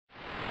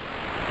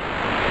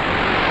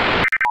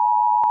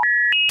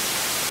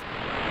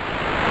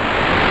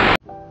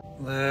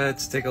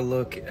Let's take a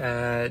look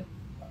at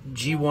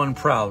G1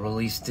 Prowl,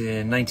 released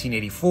in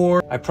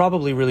 1984. I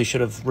probably really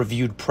should have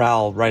reviewed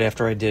Prowl right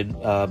after I did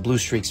Blue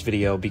Streak's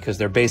video because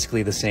they're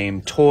basically the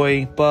same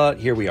toy, but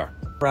here we are.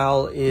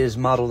 Prowl is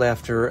modeled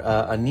after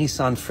a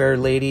Nissan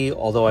Fairlady,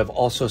 although I've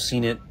also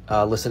seen it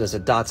listed as a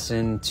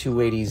Datsun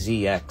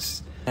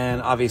 280ZX.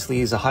 And obviously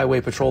he's a highway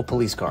patrol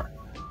police car.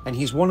 And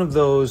he's one of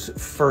those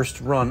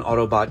first-run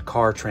Autobot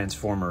car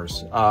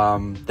transformers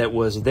that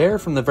was there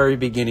from the very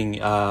beginning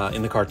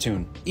in the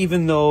cartoon.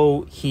 Even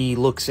though he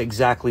looks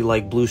exactly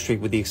like Blue Streak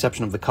with the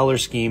exception of the color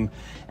scheme,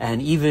 and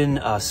even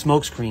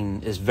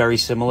Smokescreen is very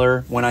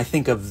similar. When I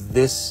think of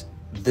this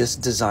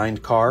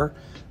designed car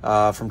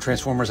from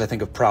Transformers, I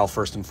think of Prowl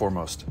first and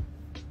foremost.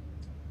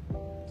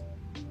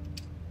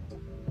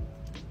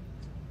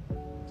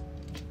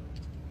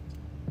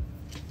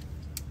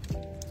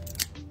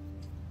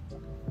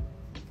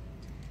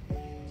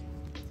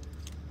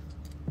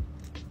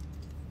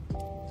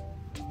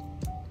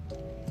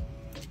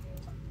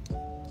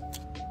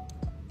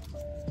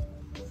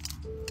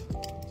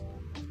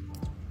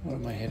 What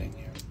am I hitting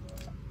here?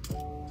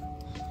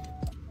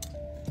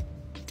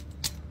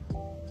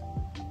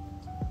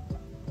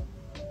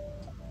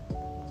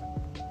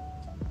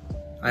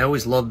 I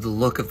always loved the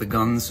look of the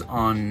guns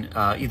on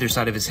either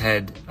side of his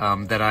head.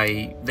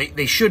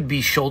 They should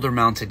be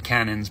shoulder-mounted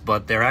cannons,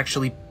 but they're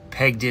actually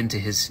pegged into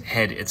his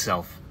head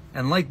itself.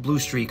 And like Blue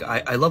Streak,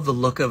 I love the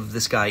look of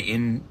this guy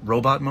in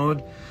robot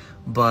mode,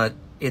 but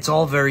it's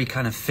all very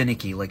kind of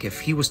finicky. Like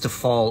if he was to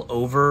fall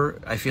over,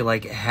 I feel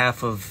like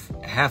half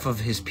of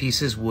his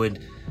pieces would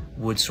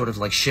sort of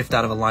like shift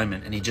out of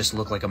alignment and he'd just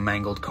look like a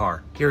mangled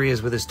car. Here he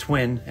is with his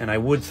twin, and I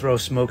would throw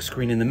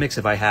Smokescreen in the mix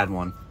if I had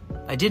one.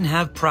 I didn't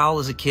have Prowl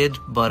as a kid,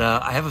 but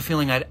I have a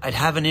feeling I'd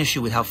have an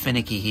issue with how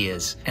finicky he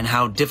is and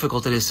how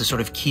difficult it is to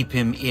sort of keep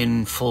him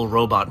in full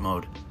robot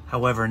mode.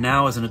 However,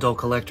 now as an adult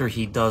collector,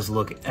 he does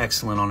look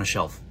excellent on a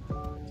shelf.